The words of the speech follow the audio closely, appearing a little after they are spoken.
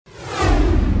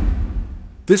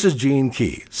This is Gene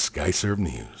Key, Skyserve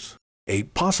News. A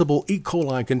possible E.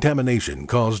 coli contamination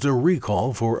caused a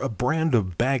recall for a brand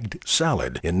of bagged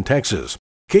salad in Texas.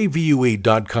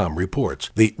 KVUE.com reports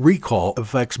the recall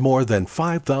affects more than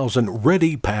 5,000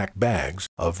 ready-packed bags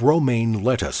of romaine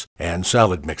lettuce and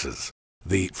salad mixes.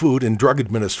 The Food and Drug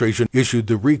Administration issued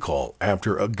the recall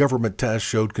after a government test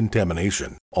showed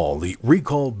contamination. All the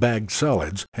recalled bagged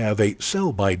salads have a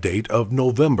sell-by date of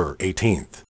November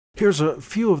 18th. Here's a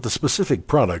few of the specific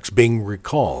products being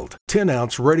recalled.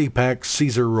 10-ounce ready-packed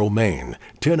Caesar romaine,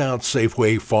 10-ounce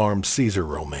Safeway Farm Caesar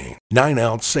romaine,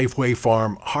 9-ounce Safeway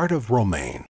Farm Heart of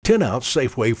Romaine, 10-ounce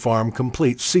Safeway Farm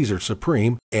Complete Caesar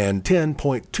Supreme, and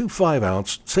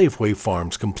 10.25-ounce Safeway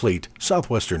Farms Complete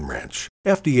Southwestern Ranch.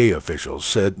 FDA officials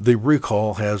said the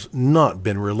recall has not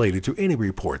been related to any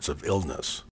reports of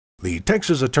illness. The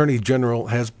Texas Attorney General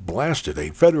has blasted a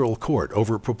federal court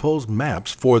over proposed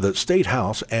maps for the State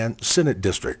House and Senate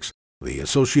districts. The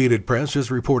Associated Press is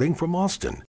reporting from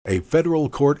Austin. A federal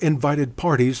court invited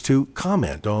parties to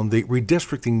comment on the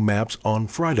redistricting maps on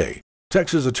Friday.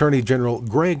 Texas Attorney General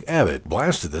Greg Abbott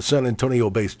blasted the San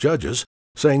Antonio-based judges,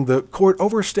 saying the court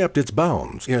overstepped its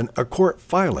bounds. In a court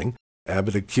filing,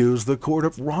 Abbott accused the court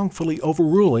of wrongfully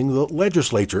overruling the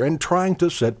legislature and trying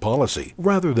to set policy,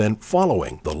 rather than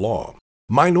following the law.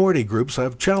 Minority groups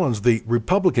have challenged the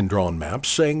Republican-drawn maps,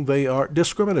 saying they are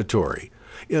discriminatory.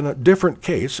 In a different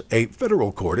case, a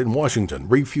federal court in Washington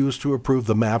refused to approve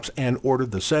the maps and ordered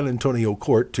the San Antonio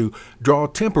court to draw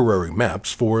temporary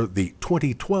maps for the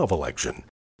 2012 election.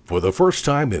 For the first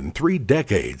time in 3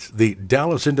 decades, the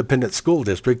Dallas Independent School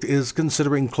District is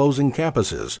considering closing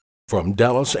campuses. From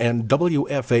Dallas and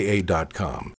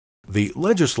WFAA.com. The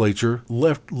legislature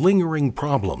left lingering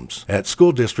problems at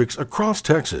school districts across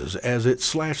Texas as it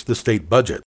slashed the state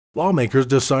budget. Lawmakers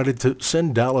decided to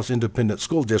send Dallas Independent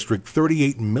School District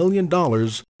 $38 million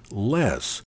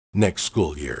less next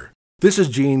school year. This is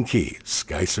Gene Key,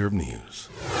 Skyserve News.